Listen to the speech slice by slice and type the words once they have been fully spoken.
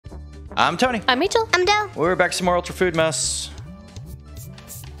I'm Tony. I'm Rachel. I'm Del. We're back to some more Ultra Food Mess.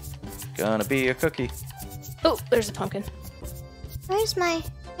 Gonna be a cookie. Oh, there's a pumpkin. Where's my...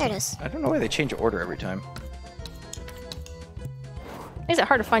 There it is. I don't know why they change order every time. Makes it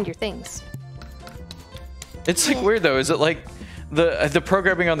hard to find your things. It's like weird though. Is it like the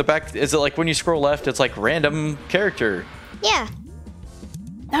programming on the back? Is it like when you scroll left, it's like random character? Yeah.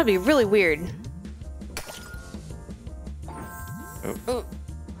 That would be really weird. Oh.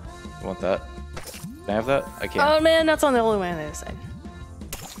 You want that? Can I have that? I can't. Oh man, that's on the only way on the other side.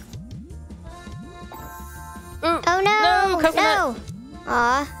 Oh no! No, coconut. No!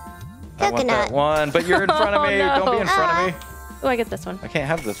 Aw. I want that Coconut. one, but you're in front of Oh, me. no. Don't be in front of me. Oh, I get this one. I can't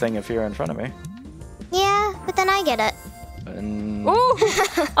have the thing if you're in front of me. Yeah, but then I get it. And Ooh!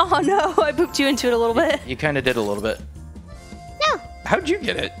 Oh no, I pooped you into it a little bit. you kind of did a little bit. No. How'd you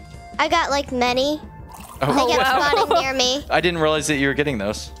get it? I got like many. Oh, They kept wow. spawning near me. I didn't realize that you were getting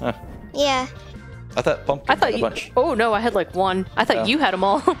those. Huh. Yeah. I thought pumpkin I thought had a you. bunch. Oh no, I had like one. I thought Oh. you had them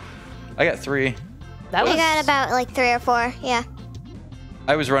all. I got 3. That was. I got about like 3 or 4. Yeah.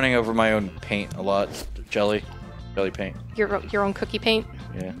 I was running over my own paint a lot. Jelly paint. your own cookie paint.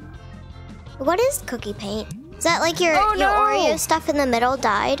 Yeah. What is cookie paint? Is that like your, Oh, your no. Oreo stuff in the middle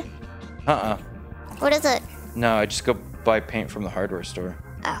dyed? What is it? No, I just go buy paint from the hardware store.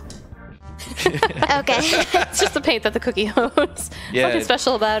 Oh. Okay. It's just the paint that the cookie owns. Yeah. Nothing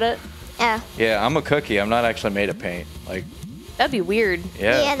special about it. Oh. Yeah, I'm a cookie. I'm not actually made of paint. Like, That'd be weird.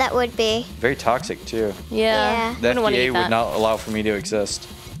 yeah, Yeah, that would be. very toxic too. Yeah. Yeah. The Wouldn't want to eat FDA that. would not allow for me to exist.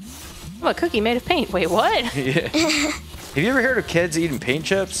 I'm a cookie made of paint. Wait, what? Yeah. Have you ever heard of kids eating paint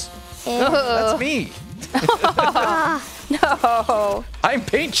chips? Yeah. That's me. No. I'm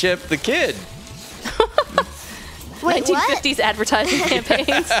Paint Chip, the kid. Wait, what? 1950s advertising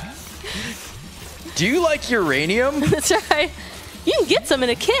campaigns. Do you like uranium? That's right. You can get some in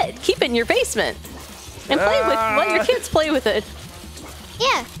a kit. Keep it in your basement. And let your kids play with it.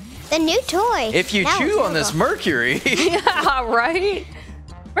 Yeah. The new toy. If you That was chew on this horrible. mercury. Yeah, right?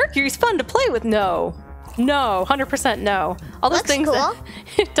 Mercury's fun to play with. No. No. 100% no. All those Looks things. cool.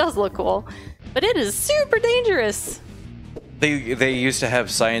 It does look cool. But it is super dangerous. They used to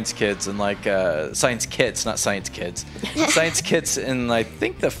have science kids and like science kits, not science kids. Science kits in I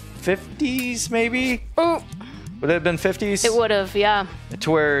think the 50s maybe. Oh, Would it have been 50s? it would have, yeah.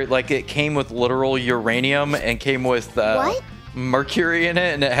 To where like it came with literal uranium and came with What? mercury in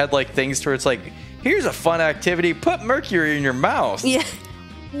it, and it had like things to where it's like, here's a fun activity, put mercury in your mouth. Yeah.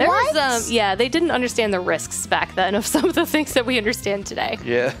 There What? was, yeah, they didn't understand the risks back then of some of the things that we understand today.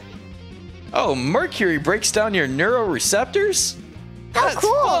 Yeah. Oh, mercury breaks down your neuroreceptors? How That's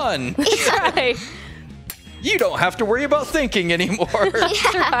cool. fun. That's right. You don't have to worry about thinking anymore.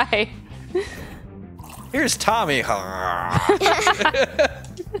 That's right. Here's Tommy.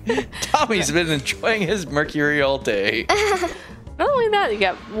 Tommy's been enjoying his mercury all day. Not only that, you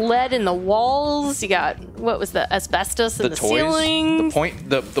got lead in the walls. You got, what was the asbestos in the toys, ceiling. the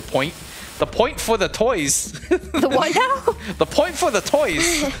point for the toys. The what now? The point for the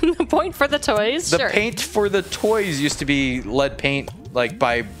toys. The point for the toys. The Sure. paint for the toys used to be lead paint, like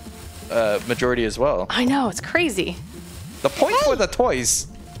by majority as well. I know, it's crazy. The point for the toys.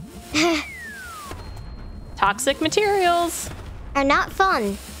 Toxic materials. Are not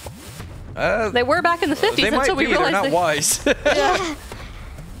fun. They were back in the 50s They might until we be. They're realized not they... wise. Yeah.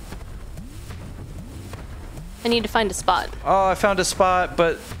 I need to find a spot. Oh, I found a spot,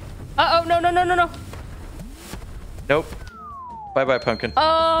 but Uh-oh, no. nope. Bye bye, pumpkin.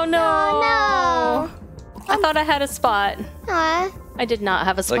 Oh, no. No. I thought I had a spot. Aw. I did not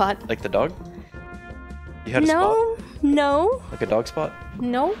have a spot. Like the dog? You had a spot? No, Like a dog spot?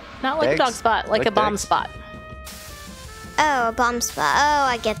 not like Eggs? a dog spot, like Like a bomb eggs? spot. Oh, a bomb spot. Oh,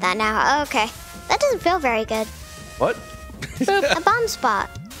 I get that now. Okay. That doesn't feel very good. What? A bomb spot.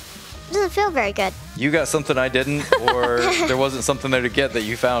 Doesn't feel very good. You got something I didn't, or there wasn't something there to get that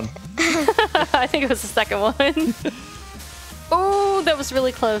you found. I think it was the second one. Oh, that was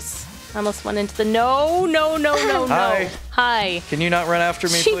really close. I almost went into the no. Hi. Hi. Can you not run after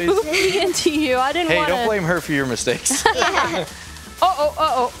me, She please? moved me into you. I didn't Hey, want to. don't blame her for your mistakes. Yeah.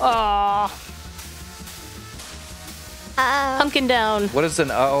 Oh. Pumpkin down. What is an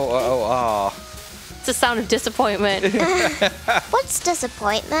ah? It's a sound of disappointment. What's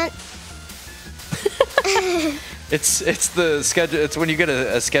disappointment? It's the schedule. It's when you get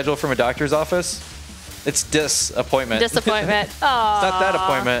a schedule from a doctor's office. It's disappointment. Disappointment. Oh. It's not that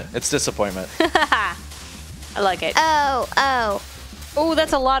appointment. It's disappointment. I like it. Oh. Oh,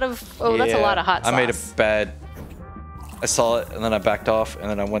 that's a lot of. Oh, that's a lot of hot sauce. I made a bad. I saw it and then I backed off and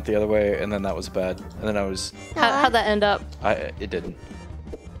then I went the other way and then that was bad and then I was. How'd that end up? It didn't.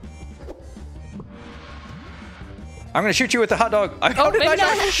 I'm gonna shoot you with the hot dog. How did I maybe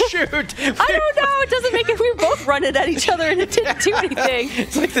not not. shoot? I don't know. It doesn't make it. We were both running at each other and it didn't do anything.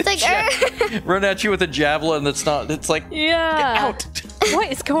 It's like the run at you with a javelin that's not. It's like Yeah. get out.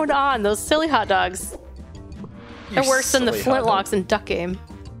 What is going on? Those silly hot dogs. They're worse than the silly hot flintlocks in Duck Game.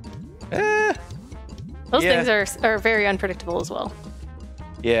 Eh, Those Yeah. things are very unpredictable as well.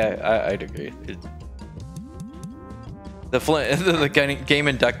 yeah, I'd agree. The game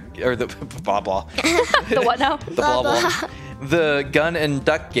and duck or the blah blah. The what now? The blah blah. The gun and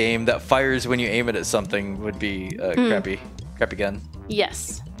duck game that fires when you aim it at something would be crappy gun.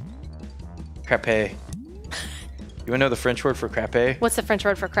 Yes. Crappé. You wanna know the French word for crappé? What's the French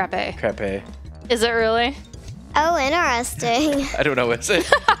word for crappe? Crappé. Is it really? Oh, interesting. I don't know what's it.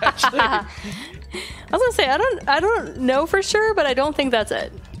 Actually. I was gonna say I don't know for sure, but I don't think that's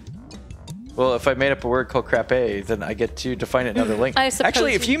it. Well, if I made up a word called crappé, then I get to define it in other languages. I suppose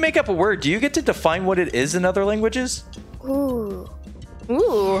Actually, if you make up a word, do you get to define what it is in other languages? Ooh.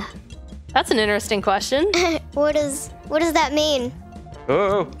 Ooh, that's an interesting question. What does that mean?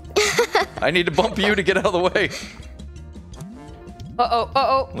 Oh, I need to bump you to get out of the way.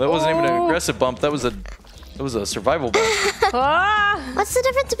 That wasn't even an aggressive bump. That was a survival bump. Ah! What's the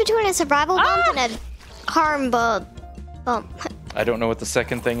difference between a survival bump and a harm bump? I don't know what the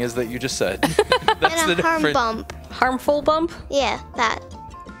second thing is that you just said. That's And the a harm difference. bump. Harmful bump? Yeah, that.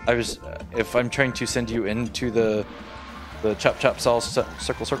 I was, if I'm trying to send you into the chop chop sauce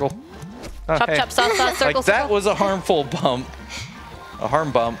circle. Oh, Chop hey. chop sauce sauce circle Like that circle. was a harmful bump. A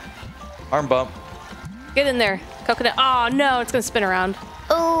harm bump. Get in there, coconut. Oh no, it's gonna spin around.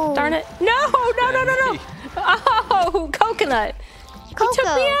 Oh. Darn it! No! Oh, coconut! He took me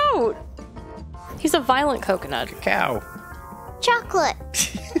Cocoa. out. He's a violent coconut. Cow. Chocolate.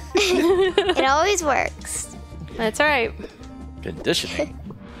 It always works. That's right. Conditioning.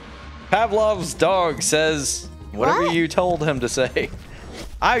 Pavlov's dog says whatever What? you told him to say.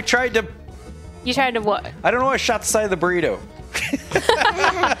 I tried to. You tried to what? I don't know. I shot the side of the burrito.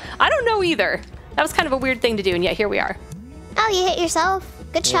 I don't know either. That was kind of a weird thing to do, and yet here we are. Oh, you hit yourself.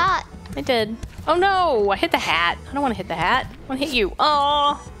 Good shot. I did. Oh no! I hit the hat. I don't want to hit the hat. I want to hit you.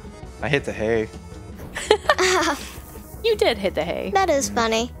 Oh, I hit the hay. you did hit the hay. That is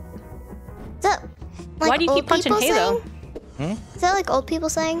funny. Is that like Why do you keep old punching people hay though? saying? Is that like old people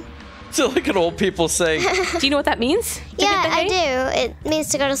saying? So like an old people saying. Do you know what that means? To Yeah, hit the I hay? do. It means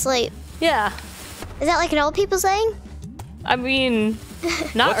to go to sleep. Yeah. Is that like an old people saying? I mean,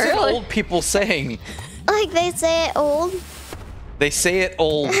 not What's an really. old people saying? Like they say it old? They say it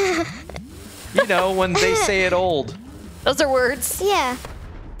old. You know, when they say it old. Those are words. Yeah.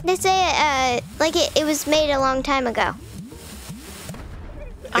 They say it like it was made a long time ago.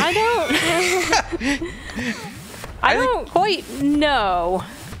 I don't. I don't quite know.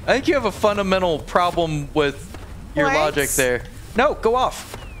 I think you have a fundamental problem with your Words? logic there. No, go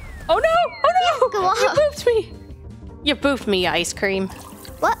off. Oh no! Oh no! Go You off. booped me. You booped me, ice cream.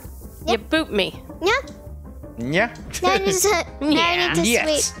 What? You booped me. Yeah. Yeah. Now I need to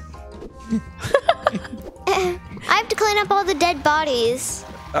Yes. sweep. I have to clean up all the dead bodies.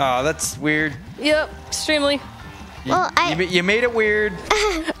 Oh, that's weird. Yep, extremely. You, Well, you made it weird.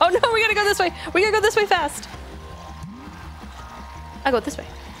 Oh no, we gotta go this way. We gotta go this way fast. I go this way.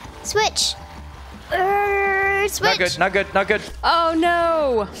 Switch. Switch. Not good. Not good. Not good. Oh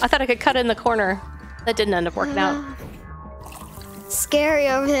no! I thought I could cut in the corner. That didn't end up working out. Scary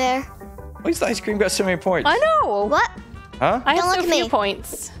over there. Why has the ice cream got so many points? I know. What? Huh? I Don't have look so at few me.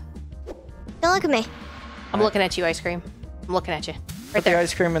 points. Don't look at me. I'm looking at you, ice cream. I'm looking at you. Right Put the there.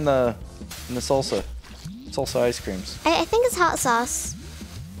 ice cream in the salsa. Salsa ice creams. I think it's hot sauce.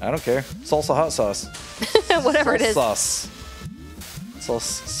 I don't care. Salsa hot sauce. Whatever it is. Sauce.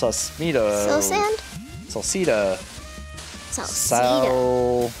 Salsmito. Sill sand? Salsita.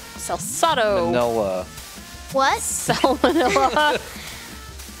 Salsita. Salsato. Salmonella. What? Salmonella.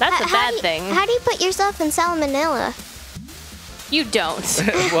 That's a bad thing. How do you put yourself in salmonella? You don't.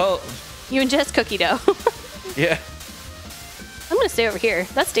 Well, You ingest cookie dough. yeah. I'm gonna stay over here.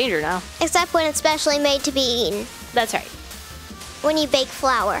 That's danger now. Except when it's specially made to be eaten. That's right. When you bake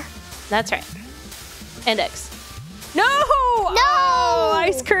flour. That's right. And eggs. No! No! Oh,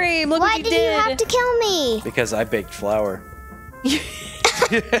 ice cream. Look Why what you did you have did. to kill me? Because I baked flour.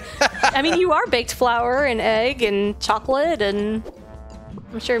 I mean, you are baked flour and egg and chocolate and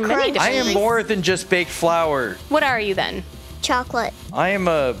I'm sure many Crunch. different I am things. more than just baked flour. What are you then? Chocolate. I am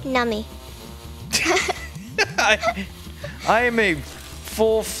a Nummy. I am a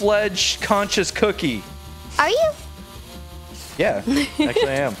full-fledged conscious cookie. Are you? Yeah, actually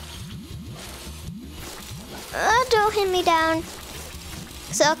I am. Don't hit me down.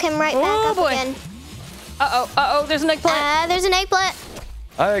 So I'll come right back Oh, up boy. again. Uh-oh, there's an eggplant. There's an eggplant.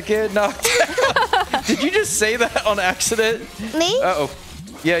 I get knocked out. Did you just say that on accident? Me? Uh-oh.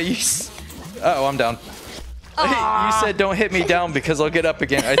 Yeah, uh-oh, I'm down. You said don't hit me down because I'll get up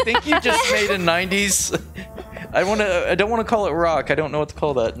again. I think you just made a 90s. I don't want to call it rock. I don't know what to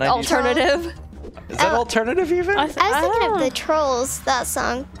call that. 90s. Alternative. Is that alternative even? I was thinking of the Trolls, that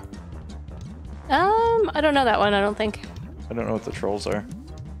song. I don't know that one, I don't think. I don't know what the Trolls are.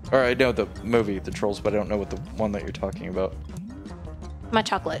 Or I know the movie, The Trolls, but I don't know what the one that you're talking about. My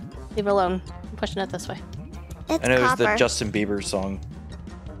chocolate. Leave it alone. I'm pushing it this way. It's I know copper. it was the Justin Bieber song.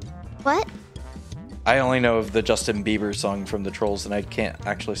 What? I only know of the Justin Bieber song from The Trolls, and I can't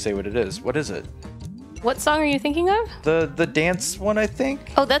actually say what it is. What is it? What song are you thinking of? The dance one, I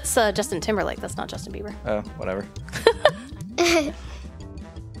think? Oh, that's Justin Timberlake. That's not Justin Bieber. Oh, whatever.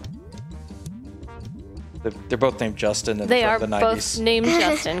 They're both named Justin and They from are the 90s. both named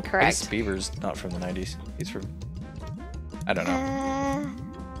Justin, I guess correct. Bieber's not from the 90s. He's from... I don't know.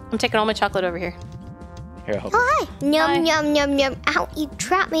 I'm taking all my chocolate over here. Here, I'll help Oh, you. hi. Yum, yum, yum, yum. Ow, you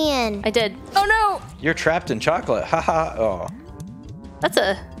trapped me in. I did. Oh no! You're trapped in chocolate. Haha. Oh. That's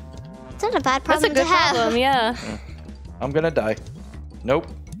a That's not a bad problem good to have. problem, yeah. I'm gonna die. Nope.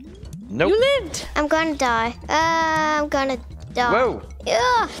 Nope. You lived! I'm gonna die. I'm gonna die. Whoa.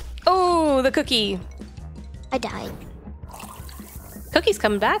 Yeah. Oh, the cookie. I died. Cookie's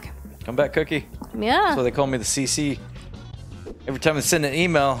coming back. Come back, Cookie. Yeah. So they call me the CC. Every time I send an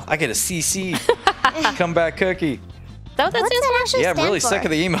email, I get a CC. Come back, Cookie. Is that what that What's stands that actually Yeah, I'm stand really for? sick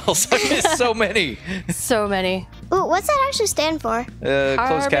of the emails. I get so many. for? So many. Ooh, what's that actually stand for? Closed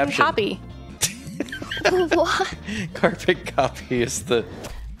Carbon caption. copy. What? Carbon copy is the...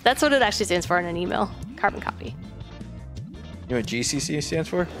 That's what it actually stands for in an email. Carbon copy. You know what GCC stands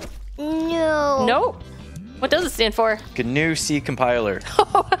for? No. Nope. What does it stand for? GNU C compiler.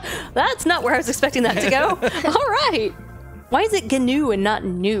 That's not where I was expecting that to go. All right. Why is it GNU and not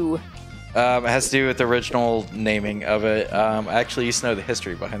new? It has to do with the original naming of it. I actually used to know the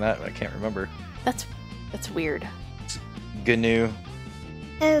history behind that, but I can't remember. That's weird. GNU.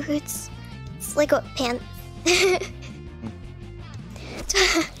 Oh, it's like what pants.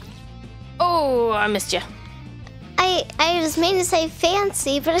 Oh, I missed you. I was meaning to say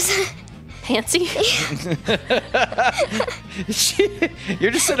fancy, but it's Fancy.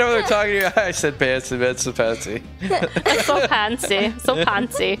 You're just sitting over there talking to you. I said fancy, that's so fancy. So fancy. So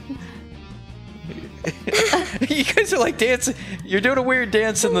fancy. You guys are like dancing. You're doing a weird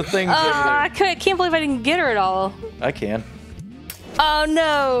dance in the thing. I can't believe I didn't get her at all. I can. Oh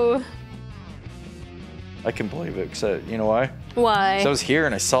no. I can believe it. Except, you know why? Why? So I was here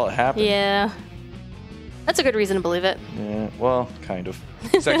and I saw it happen. Yeah. That's a good reason to believe it. Yeah, well, kind of.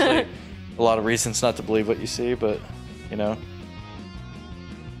 It's actually a lot of reasons not to believe what you see, but, you know.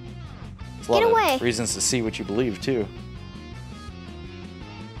 It's a lot Get of away. reasons to see what you believe, too.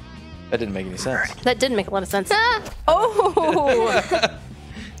 That didn't make any sense. That did make a lot of sense. Oh!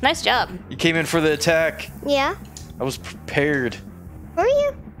 Nice job. You came in for the attack. yeah. I was prepared. Who are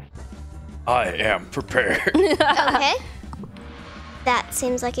you? I am prepared. Okay. That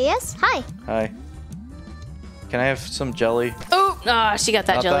seems like a yes. Hi. Hi. Can I have some jelly? Oh! Ah, she got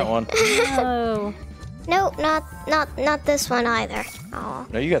that Not jelly. that one. Oh. Nope, not this one either. Oh.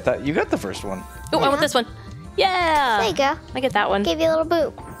 No, you got that. You got the first one. Oh, I want this one. Yeah! There you go. I get that one. Give you a little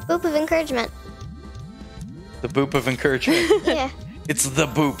boop. Boop of encouragement. The boop of encouragement. Yeah. It's the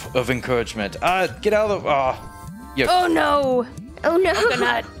boop of encouragement. Get out of the... Oh no! Oh no.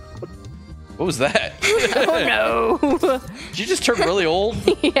 Coconut. What was that? Oh no! Did you just turn really old?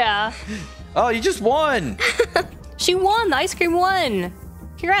 Yeah. Oh, you just won. She won! The ice cream won!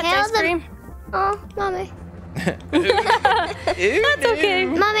 Congrats, Hell, ice cream! Oh, mommy. That's okay.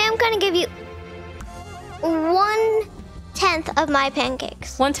 Mommy, I'm gonna give you 1/10 of my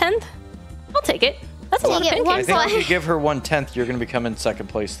pancakes. 1/10? I'll take it. That's a So lot you of get I pancakes. think Why? if you give her 1/10, you're going to become in second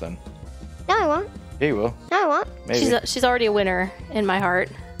place then. No, I won't. Yeah, you will. No, I won't. Maybe. She's already a winner in my heart.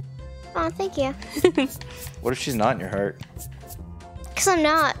 Oh, thank you. What if she's not in your heart? Because I'm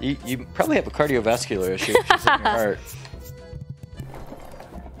not. You probably have a cardiovascular issue if she's in your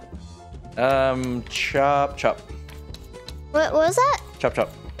heart. Chop, chop. What was that? Chop,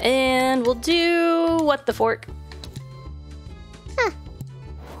 chop. And we'll do what the fork.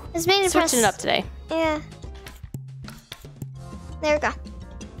 It's made to press. Switching it up today. Yeah. There we go.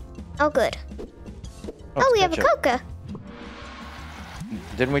 Oh, good. Oh, it's we have a ketchup. coca.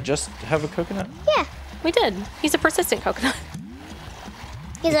 Didn't we just have a coconut? Yeah. We did. He's a persistent coconut.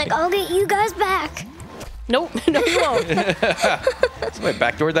 He's like, I'll get you guys back. Nope. No, you won't. Somebody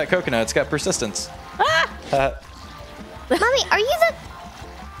backdoored that coconut. It's got persistence. Ah! Mommy, are you the...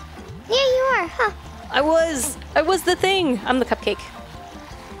 Yeah, you are, huh? I was the thing. I'm the cupcake.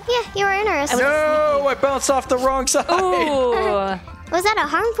 Yeah, you were interested. No, I bounced off the wrong side. Ooh. Was that a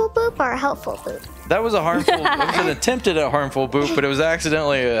harmful boop or a helpful boop? That was a harmful. It was an attempted at harmful boop, but it was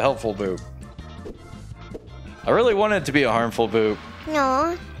accidentally a helpful boop. I really wanted it to be a harmful boop,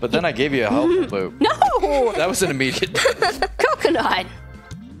 No. but then I gave you a helpful boop. No! That was an immediate. Coconut!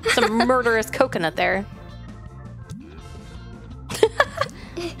 Some murderous coconut there.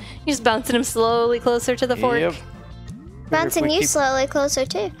 You're just bouncing him slowly closer to the fork. Yep. Bouncing you slowly closer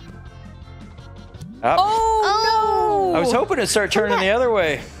too. Up. Oh, no! I was hoping to start turning the other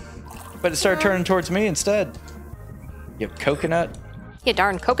way, but it started turning towards me instead. You coconut. You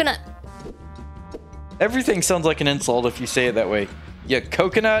darn coconut. Everything sounds like an insult if you say it that way. You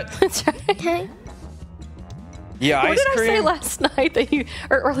coconut. That's right. Yeah, What ice did I say cream. last night that you,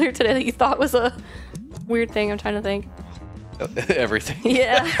 or earlier today that you thought was a weird thing? I'm trying to think. Everything.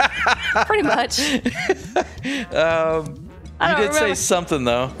 Yeah, pretty much. You don't did say remember. something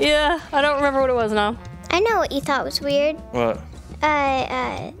though. Yeah, I don't remember what it was now. I know what you thought was weird. What?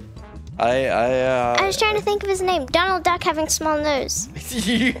 I I was trying to think of his name. Donald Duck having small nose.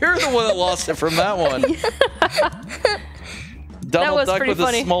 You're the one that lost it from that one. Donald was Duck pretty with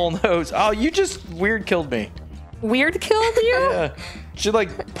funny. a small nose. Oh, you just weird killed me. Weird killed you? Yeah. She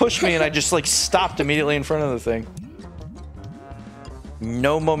like pushed me and I just like stopped immediately in front of the thing.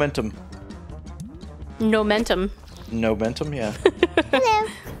 No momentum. No momentum. No momentum, yeah. Hello.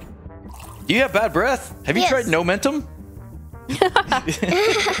 Do you have bad breath? Have you Yes. tried no momentum?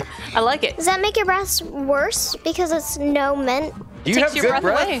 I like it. Does that make your breath worse because it's no mint? Do you Takes have your good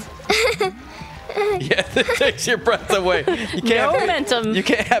breath breath? away. Yeah, it takes your breath away. You can't No momentum. You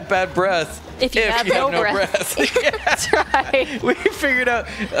can't have bad breath If you have no breath. Yeah. That's right. We figured out.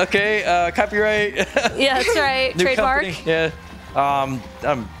 Okay, copyright. Yeah, that's right. New Trademark. company. Yeah.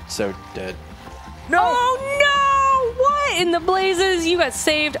 I'm so dead. Oh no! What in the blazes? You got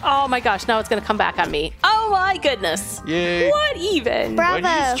saved. Oh my gosh! Now it's gonna come back on me. Oh my goodness! Yay. What even? Why'd you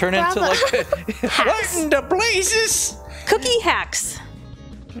just turn into Bravo. like what in the blazes? Cookie hacks.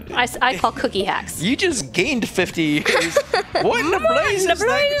 I call cookie hacks. You just gained 50 years. What in the blazes? the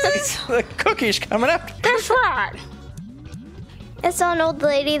blazes? The cookie's coming up. That's right. I saw an old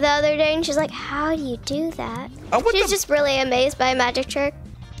lady the other day and she's like, how do you do that? Oh, what She's the- just really amazed by a magic trick.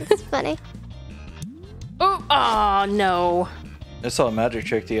 It's funny. Oh no! I saw a magic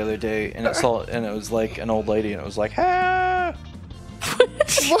trick the other day, and it was like an old lady, and it was like, ah.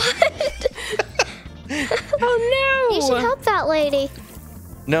 What? Oh no! You should help that lady.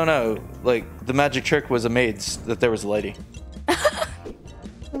 No, like the magic trick was a maid's that there was a lady.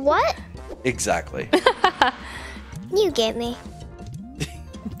 What? Exactly. You get me.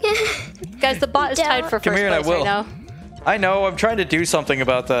 Guys, the bot is tied for Come first here and I place right will. now. I know. I'm trying to do something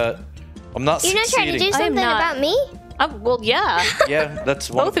about that. I'm not You're not trying to succeeding. do I am something not. about me? Well, yeah. Yeah, that's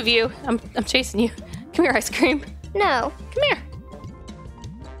one. Both of you. I'm chasing you. Come here, ice cream. No. Come here.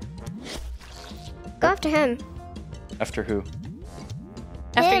 Go after him. After who?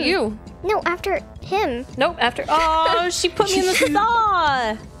 After Him. you. No, after him. Nope. After. Oh, she put me in the saw.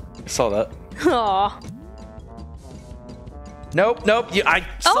 I saw that. Aw. Nope. I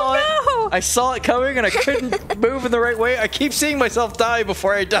saw it. no! I saw it coming, and I couldn't move in the right way. I keep seeing myself die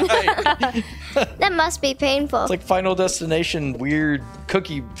before I die. That must be painful. It's like Final Destination weird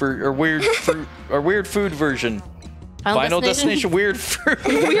cookie or weird fruit or weird food version. Final Destination weird fruit.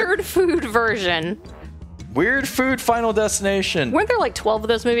 Weird food version. Weird food Final Destination. Weren't there like 12 of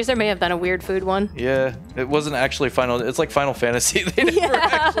those movies? There may have been a weird food one. Yeah, it wasn't actually Final. It's like Final Fantasy. They never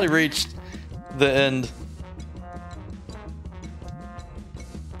actually reached the end.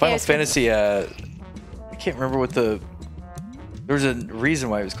 Final it's good. Fantasy. I can't remember what the. There was a reason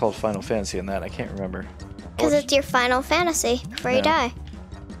why it was called Final Fantasy in that. I can't remember. Because it's your final fantasy before you No. die.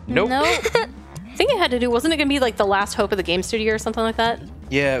 Nope. No. I think it had to do, wasn't it going to be like the last hope of the game studio or something like that?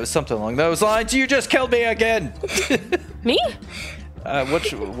 Yeah, it was something along those lines. You just killed me again. Me?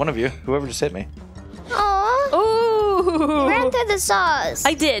 Which one of you? Whoever just hit me. Aww. Ooh. Ran through the saws.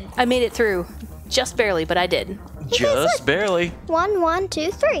 I did. I made it through. Just barely, but I did. Just barely. 1, 1,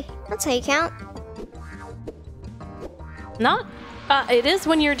 2, 3. That's how you count. Not. It is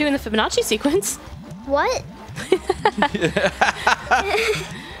when you're doing the Fibonacci sequence. What?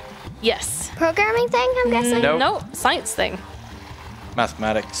 Yes. Programming thing, I'm guessing? Nope. No, science thing.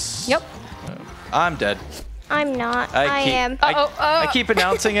 Mathematics. Yep. I'm dead. I'm not. I am. I keep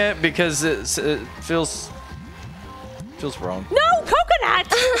announcing it because it feels wrong. No, Coconut!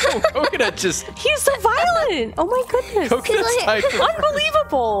 Oh, Coconut just He's so violent! Oh my goodness. Coconut's like- hyper.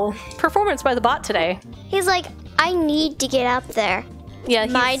 Unbelievable performance by the bot today. He's like, I need to get up there. Yeah,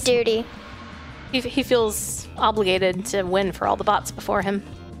 My duty. He feels obligated to win for all the bots before him.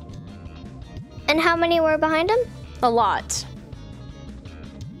 And how many were behind him? A lot.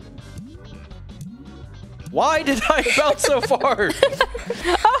 Why did I bounce so far?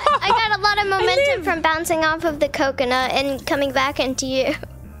 I got a lot of momentum from bouncing off of the coconut and coming back into you.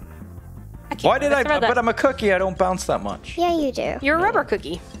 Why did I? throw that. But I'm a cookie. I don't bounce that much. Yeah, you do. You're a rubber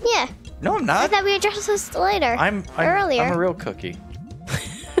cookie. Yeah. No, I'm I not. thought we addressed this later. I'm earlier. I'm a real cookie.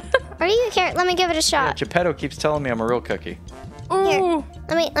 Are you a carrot? Let me give it a Yeah, shot. Geppetto keeps telling me I'm a real cookie. Ooh.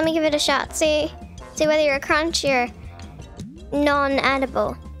 Let me give it a shot. See whether you're a crunch or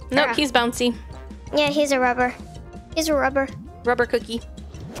non-edible. Nope, Or- he's bouncy. Yeah, he's a rubber. He's a rubber. Rubber cookie.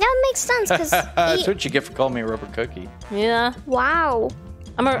 That makes sense because That's what you get for calling me a rubber cookie. Yeah. wow.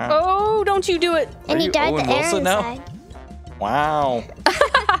 I'm a. Oh, don't you do it. And Are he you dyed Owen the air Wilson now? inside. Wow.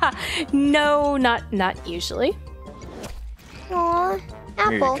 No, not usually. Aw, Give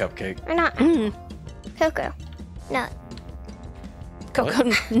me your apple. cupcake. Or not. Cocoa. Nut.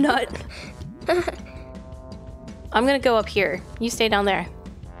 Cocoa nut. I'm gonna go up here. You stay down there.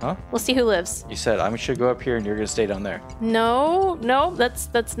 Huh? We'll see who lives. You said I should go up here and you're gonna stay down there. No,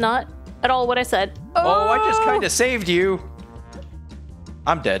 that's not at all what I said. Oh, I just kind of saved you.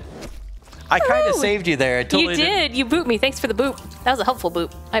 I'm dead. I kind of Ooh. saved you there. I totally You did. You boot me. Thanks for the boot. That was a helpful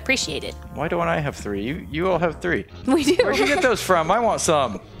boot. I appreciate it. Why don't I have 3? You all have 3. We do. Where'd you get those from? I want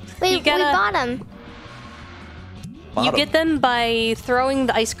some. We gotta- bought him. You Bottom. get them by throwing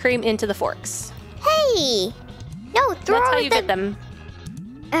the ice cream into the forks. Hey. No, throw That's how the... you get them.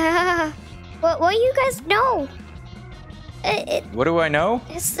 What you guys know? What do I know?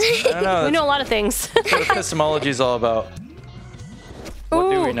 It's I don't know. We That's know a lot of things. what epistemology is all about. What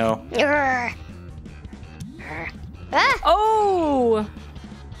do we Ooh. know? Ah, Oh,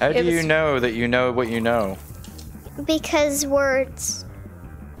 How do It you was- know that you know what you know? because words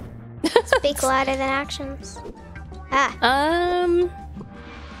speak louder than actions. Ah.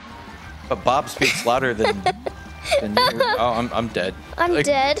 But Bob speaks louder than you. Oh, I'm dead. I'm Like,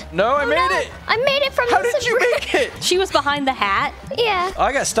 dead. No, I Oh, made no. it. I made it from How the did you make it? she was behind the hat. Yeah.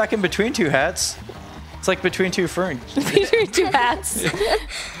 I got stuck in between 2 hats. It's like between 2 ferns. Between 2 hats.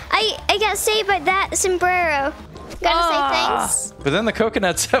 I got saved by that sombrero. Gotta say thanks. But then the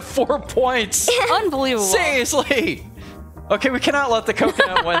coconuts have 4 points. Unbelievable. Seriously. Okay, we cannot let the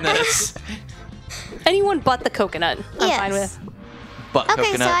coconut win this. Anyone but the coconut. I'm Yes. fine with. But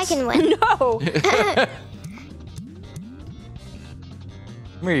Okay, so I coconuts. can win. No.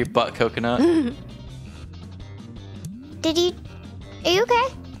 Come here, you butt coconut. Did you? Are you okay,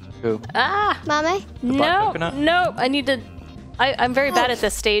 Who? Ah. Mommy? No. coconut? No. I need to. I'm very bad at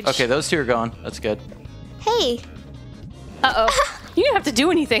this stage. Okay, those 2 are gone. That's good. Hey. Uh oh. You didn't have to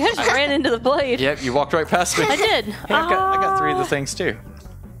do anything. I just ran into the blade. Yep, you walked right past me. I did. Hey, I got 3 of the things too.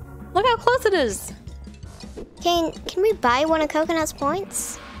 Look how close it is. Can we buy one of Coconut's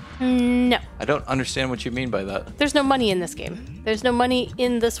points? No. I don't understand what you mean by that. There's no money in this game. There's no money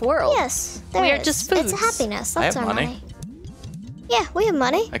in this world. Yes. There We are is. just It's foods. happiness. I That's have our money. money. Yeah, we have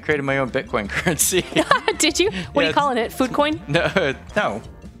money. I created my own Bitcoin currency. Did you? What are you it's- calling it? Food coin? No.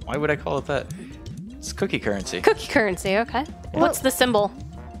 Why would I call it that? It's cookie currency. Cookie currency. Okay. What's the symbol?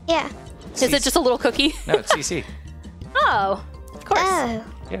 Yeah. Is it just a little cookie? No, it's CC. Oh, of course. Oh.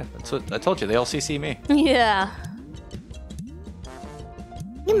 Yeah, that's what I told you. They all CC me. Yeah.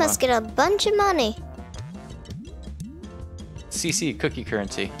 You must get a bunch of money. CC cookie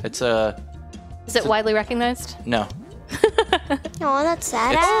currency. It's a Is it widely recognized? no. Oh, that's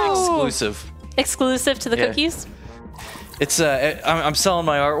sad. It's Ow. exclusive. Exclusive to the Yeah. cookies? It's I'm selling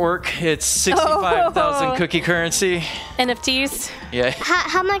my artwork. It's 65,000 Oh. cookie currency. NFTs? Yeah.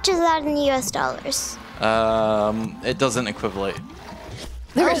 How much is that in US dollars? It doesn't equivalent.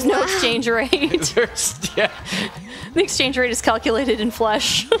 There is no wow. exchange rate. Yeah. The exchange rate is calculated in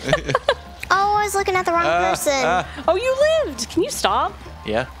flesh. Oh, I was looking at the wrong person. Oh, you lived! Can you stop?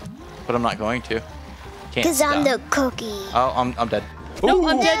 Yeah, but I'm not going to. Can't. Because I'm stop. the cookie. Oh, I'm dead. No,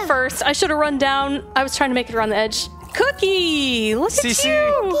 I'm Ooh. dead first. I should have run down. I was trying to make it around the edge. Cookie! Look at CC.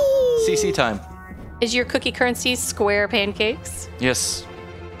 you! CC time. Is your cookie currency square pancakes? Yes,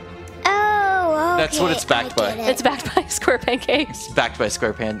 Oh, okay. That's what it's backed by. I get it. It's backed by square pancakes. it's backed by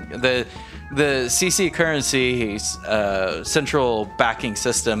SquarePan. The CC currency's central backing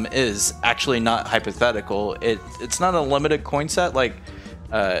system is actually not hypothetical. It's not a limited coin set like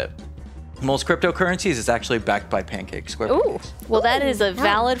most cryptocurrencies. It's actually backed by Pancake Square. Ooh. Well, that is a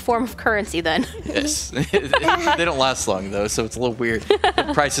valid form of currency then. Yes. They don't last long though, so it's a little weird.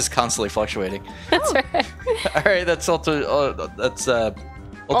 The price is constantly fluctuating. That's right. All right, that's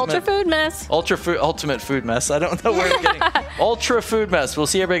Ultra food mess. ultimate food mess. I don't know where we're getting ultra food mess. We'll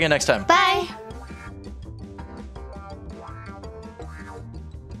see everybody again next time. Bye.